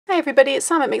everybody, it's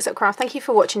Sam at Mix Up Craft. Thank you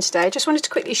for watching today. I just wanted to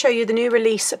quickly show you the new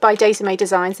release by Daisy Mae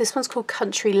Designs. This one's called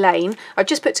Country Lane. I've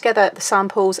just put together the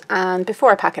samples, and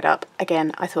before I pack it up,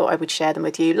 again, I thought I would share them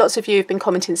with you. Lots of you have been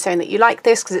commenting saying that you like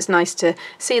this because it's nice to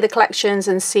see the collections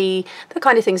and see the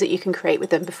kind of things that you can create with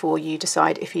them before you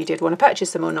decide if you did want to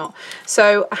purchase them or not.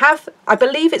 So I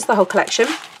believe it's the whole collection.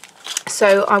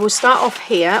 So I will start off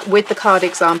here with the card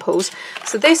examples.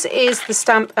 So this is the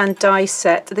stamp and die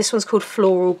set. This one's called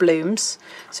Floral Blooms.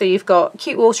 So you've got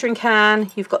cute watering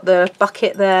can, you've got the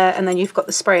bucket there, and then you've got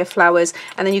the spray of flowers,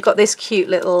 and then you've got this cute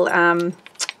little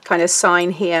kind of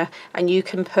sign here, and you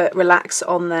can put relax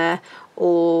on there,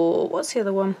 or what's the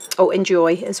other one? Oh,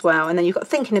 enjoy as well. And then you've got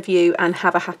thinking of you and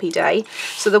have a happy day.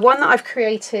 So the one that I've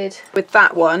created with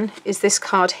that one is this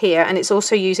card here, and it's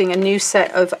also using a new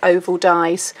set of oval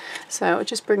dies. So I'll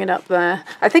just bring it up there.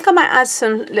 I think I might add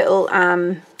some little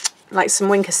like some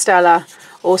Wink Stella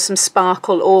or some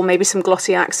sparkle, or maybe some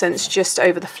glossy accents just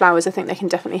over the flowers. I think they can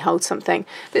definitely hold something.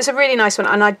 But it's a really nice one,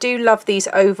 and I do love these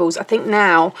ovals. I think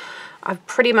now I've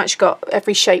pretty much got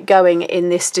every shape going in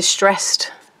this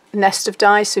distressed nest of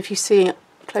dies. So if you see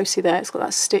closely there, it's got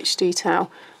that stitch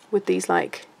detail with these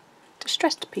like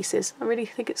distressed pieces. I really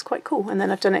think it's quite cool. And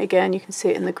then I've done it again, you can see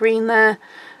it in the green there.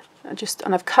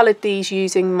 And I've coloured these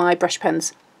using my brush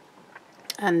pens.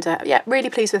 And yeah, really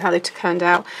pleased with how they turned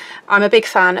out. I'm a big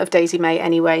fan of Daisy Mae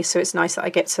anyway, so it's nice that I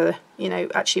get to, you know,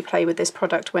 actually play with this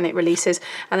product when it releases.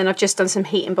 And then I've just done some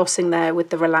heat embossing there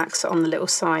with the relax on the little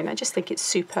sign. I just think it's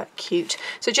super cute.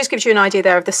 So it just gives you an idea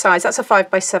there of the size. That's a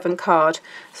 5x7 card,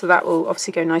 so that will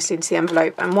obviously go nicely into the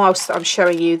envelope. And whilst I'm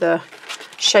showing you the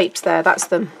shapes there, that's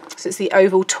them. So it's the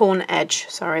oval torn edge,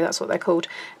 sorry, that's what they're called,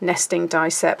 nesting die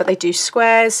set. But they do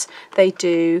squares, they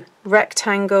do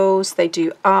rectangles, they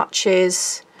do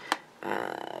arches.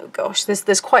 Gosh,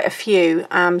 there's quite a few.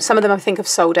 Some of them I think have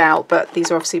sold out, but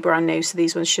these are obviously brand new, so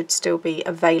these ones should still be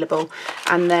available.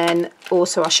 And then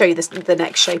also I'll show you the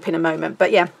next shape in a moment.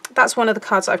 But yeah, that's one of the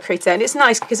cards that I've created there. And it's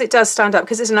nice because it does stand up,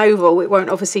 because it's an oval, it won't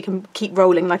obviously keep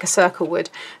rolling like a circle would.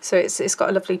 So it's got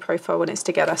a lovely profile when it's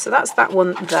together. So that's that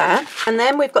one there. And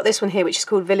then we've got this one here, which is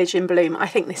called Village in Bloom. I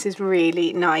think this is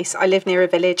really nice. I live near a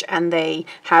village, and they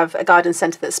have a garden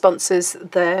centre that sponsors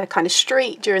the kind of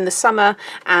street during the summer,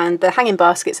 and the hanging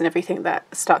baskets and everything that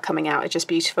start coming out are just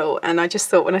beautiful. And I just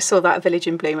thought, when I saw that Village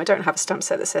in Bloom, I don't have a stamp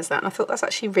set that says that, and I thought that's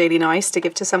actually really nice to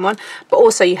give to someone. But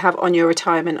also you have on your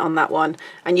retirement on that one,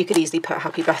 and you could easily put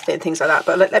happy birthday and things like that.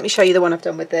 But let me show you the one I've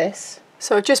done with this.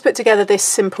 So I've just put together this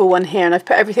simple one here, and I've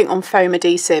put everything on foam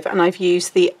adhesive, and I've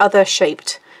used the other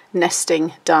shaped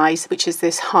nesting dies, which is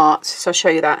this heart. So I'll show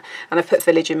you that, and I've put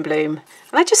Village in Bloom.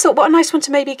 And I just thought, what a nice one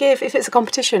to maybe give if it's a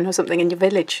competition or something in your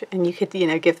village, and you could, you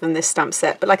know, give them this stamp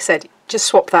set. But like I said, just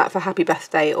swap that for happy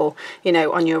birthday, or, you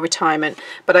know, on your retirement.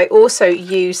 But I also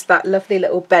used that lovely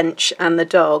little bench and the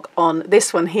dog on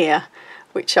this one here,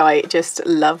 which I just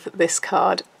love this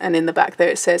card. And in the back there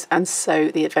it says, and so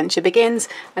the adventure begins.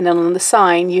 And then on the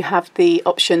sign you have the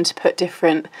option to put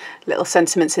different little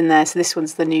sentiments in there. So this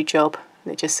one's the new job,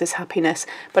 and it just says happiness,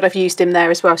 but I've used him there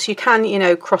as well. So you can, you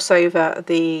know, cross over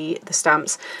the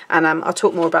stamps, and I'll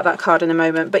talk more about that card in a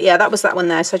moment. But yeah, that was that one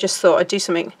there. So I just thought I'd do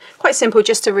something quite simple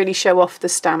just to really show off the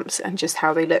stamps and just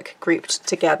how they look grouped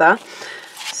together.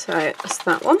 So that's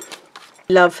that one.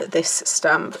 Love this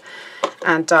stamp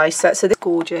and die set. So this is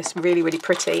gorgeous, really, really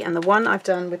pretty. And the one I've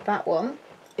done with that one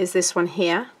is this one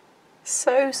here.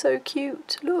 So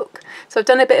cute, look. So I've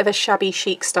done a bit of a shabby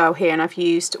chic style here, and I've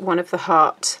used one of the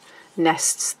heart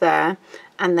nests there,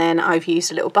 and then I've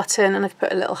used a little button, and I've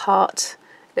put a little heart,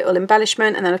 little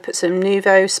embellishment, and then I've put some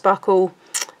Nuvo Sparkle,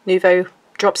 Nuvo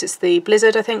drops, it's the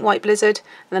Blizzard, I think, White Blizzard,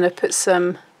 and then I've put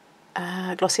some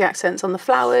glossy accents on the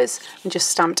flowers and just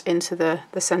stamped into the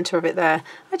centre of it there.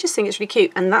 I just think it's really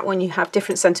cute. And that one you have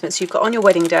different sentiments. You've got on your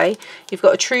wedding day, you've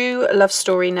got a true love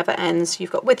story never ends,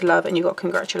 you've got with love, and you've got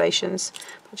congratulations.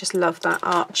 I just love that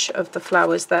arch of the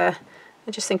flowers there. I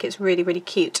just think it's really, really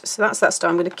cute. So that's that style.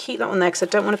 I'm going to keep that one there because I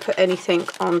don't want to put anything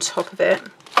on top of it,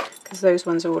 because those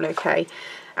ones are all okay.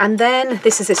 And then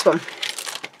this is this one.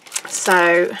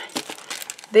 So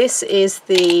this is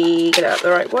the, get it out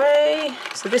the right way.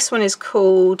 So this one is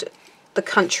called the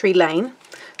Country Lane.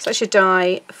 So that's your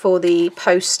die for the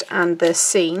post and the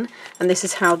scene, and this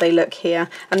is how they look here.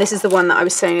 And this is the one that I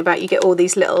was saying about, you get all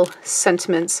these little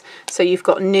sentiments. So you've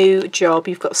got new job,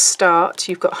 you've got start,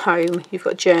 you've got home, you've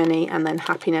got journey, and then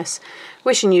happiness,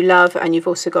 wishing you love, and you've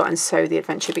also got and so the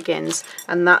adventure begins.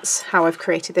 And that's how I've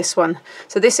created this one.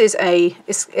 So this is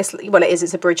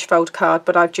it's a bridge fold card,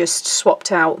 but I've just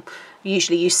swapped out.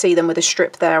 Usually you see them with a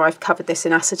strip there. I've covered this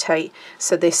in acetate,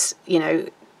 so this, you know,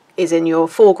 is in your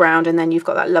foreground, and then you've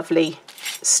got that lovely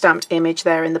stamped image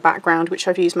there in the background, which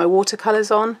I've used my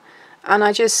watercolours on, and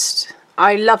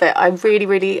I love it. I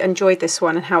really enjoyed this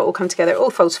one and how it all come together. It all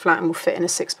folds flat and will fit in a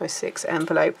 6x6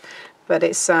 envelope, but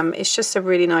it's just a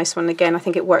really nice one. Again, I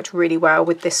think it worked really well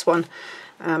with this one.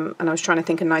 And I was trying to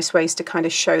think of nice ways to kind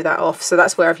of show that off. So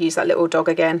that's where I've used that little dog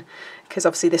again, because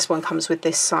obviously this one comes with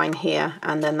this sign here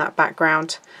and then that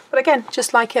background. But again,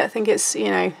 just like it, I think it's, you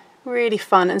know, really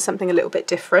fun and something a little bit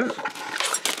different.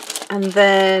 And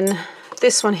then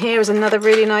this one here is another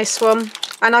really nice one.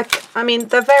 And I mean,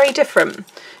 they're very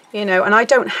different, you know, and I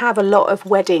don't have a lot of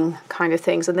wedding kind of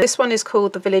things. And this one is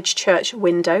called the Village Church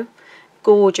Window.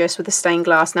 Gorgeous with the stained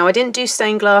glass. Now I didn't do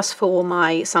stained glass for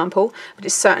my sample, but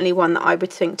it's certainly one that I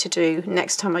would think to do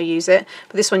next time I use it.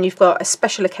 But this one, you've got a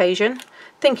special occasion,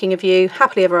 thinking of you,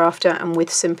 happily ever after, and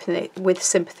with sympathy.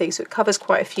 So it covers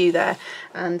quite a few there.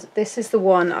 And this is the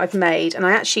one I've made, and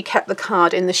I actually kept the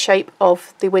card in the shape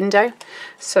of the window.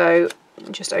 So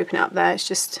just open it up there. It's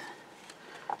just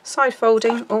side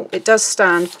folding. Oh, it does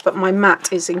stand, but my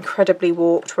mat is incredibly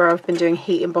warped where I've been doing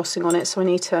heat embossing on it, so I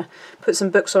need to put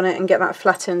some books on it and get that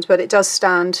flattened. But it does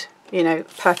stand, you know,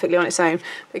 perfectly on its own.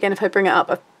 But again, if I bring it up,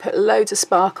 I've put loads of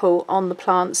sparkle on the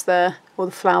plants there, or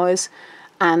the flowers,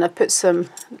 and I've put some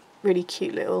really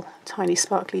cute little tiny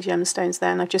sparkly gemstones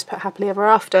there, and I've just put happily ever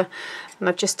after, and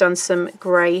I've just done some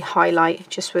grey highlight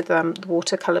just with the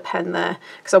watercolour pen there,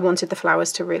 because I wanted the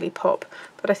flowers to really pop.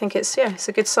 But I think it's, yeah, it's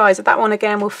a good size. That one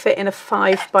again will fit in a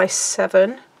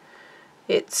 5x7.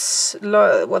 It's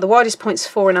well, the widest point's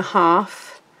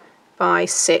 4.5 by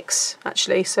 6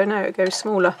 actually, so no, it goes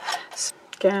smaller. So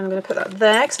again, I'm going to put that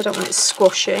there because I don't want it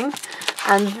squashing.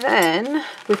 And then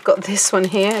we've got this one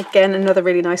here, again another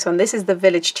really nice one. This is the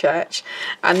Village Church,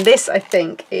 and this I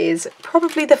think is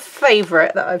probably the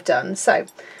favourite that I've done. So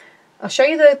I'll show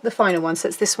you the final one. So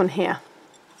it's this one here.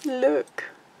 Look.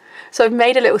 So I've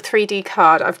made a little 3D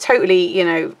card. I've totally, you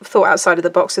know, thought outside of the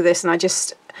box with this, and I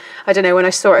don't know, when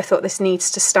I saw it I thought this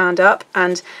needs to stand up.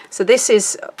 And so this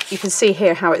is, you can see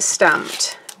here how it's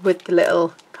stamped with the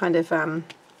little kind of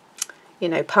you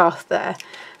know, path there.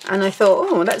 And I thought,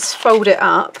 oh, let's fold it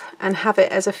up and have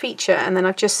it as a feature. And then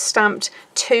I've just stamped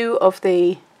 2 of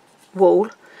the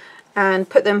wall and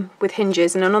put them with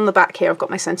hinges. And then on the back here I've got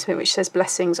my sentiment which says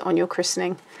blessings on your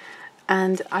christening.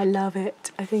 And I love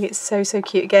it. I think it's so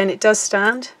cute. Again, it does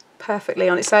stand perfectly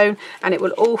on its own, and it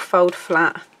will all fold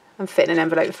flat and fit in an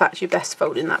envelope. In fact, you're best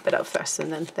folding that bit up first,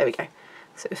 and then there we go.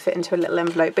 So it will fit into a little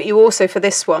envelope. But you also, for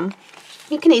this one,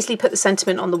 you can easily put the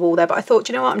sentiment on the wall there, but I thought,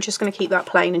 you know what, I'm just going to keep that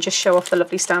plain and just show off the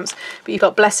lovely stamps. But you've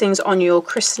got blessings on your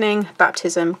christening,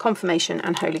 baptism, confirmation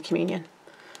and Holy Communion.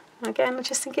 Again, I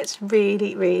just think it's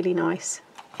really nice.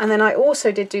 And then I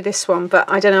also did do this one, but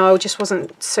I don't know, I just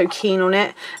wasn't so keen on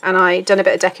it. And I done a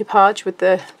bit of decoupage with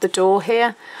the door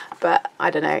here, but I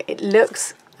don't know, it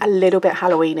looks a little bit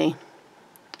Halloween-y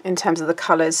in terms of the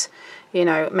colours. You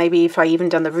know, maybe if I even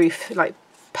done the roof like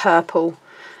purple,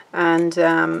 and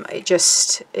yeah,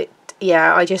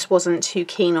 I just wasn't too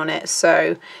keen on it.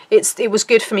 So it was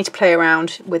good for me to play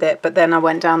around with it, but then I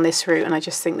went down this route, and I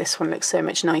just think this one looks so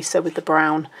much nicer with the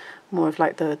brown, more of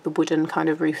like the wooden kind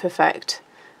of roof effect.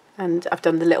 And I've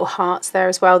done the little hearts there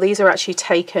as well. These are actually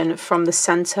taken from the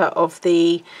centre of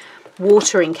the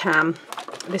watering can.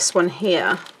 This one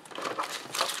here,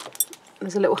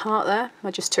 there's a little heart there. I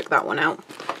just took that one out,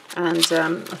 and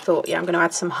I thought, yeah, I'm going to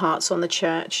add some hearts on the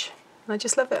church. I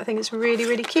just love it. I think it's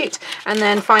really cute. And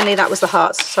then finally, that was the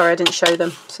hearts. Sorry, I didn't show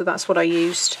them. So that's what I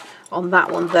used on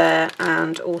that one there,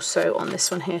 and also on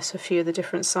this one here. So a few of the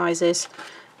different sizes.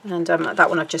 And that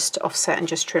one I've just offset and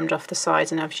just trimmed off the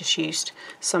sides, and I've just used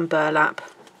some burlap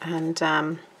and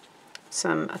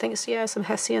some, I think it's, yeah, some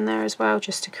hessian there as well,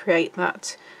 just to create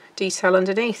that detail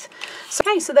underneath. So,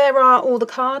 okay, so there are all the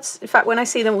cards. In fact, when I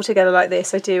see them all together like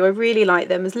this, I really like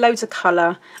them. There's loads of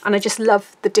colour, and I just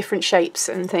love the different shapes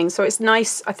and things. So it's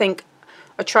nice. I think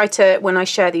I try to, when I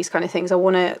share these kind of things, I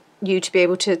want you to be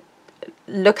able to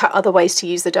look at other ways to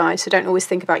use the dies, so don't always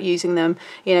think about using them,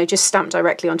 you know, just stamped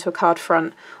directly onto a card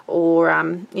front, or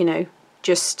you know,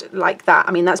 just like that.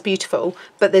 I mean, that's beautiful,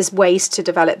 but there's ways to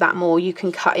develop that more. You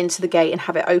can cut into the gate and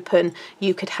have it open.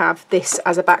 You could have this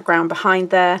as a background behind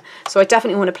there. So I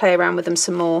definitely want to play around with them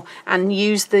some more and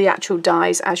use the actual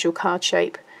dies as your card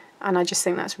shape. And I just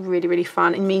think that's really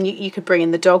fun. I mean, you could bring in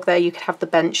the dog there, you could have the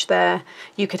bench there,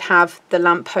 you could have the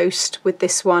lamppost with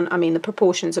this one. I mean, the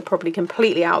proportions are probably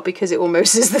completely out because it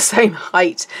almost is the same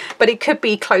height, but it could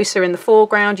be closer in the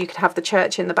foreground. You could have the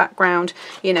church in the background,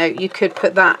 you know, you could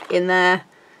put that in there,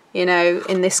 you know,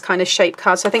 in this kind of shape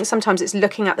card. So I think sometimes it's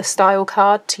looking at the style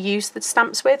card to use the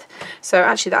stamps with. So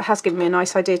actually that has given me a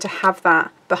nice idea to have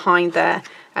that behind there,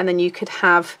 and then you could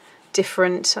have,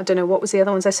 different. I don't know what was the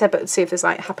other ones I said, but see if there's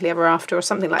like happily ever after or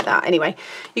something like that. Anyway,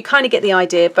 you kind of get the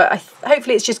idea, but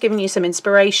hopefully it's just giving you some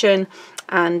inspiration,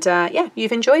 and yeah,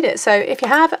 you've enjoyed it. So if you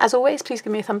have, as always, please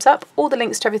give me a thumbs up. All the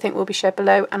links to everything will be shared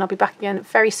below, and I'll be back again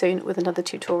very soon with another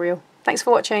tutorial. Thanks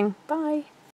for watching. Bye.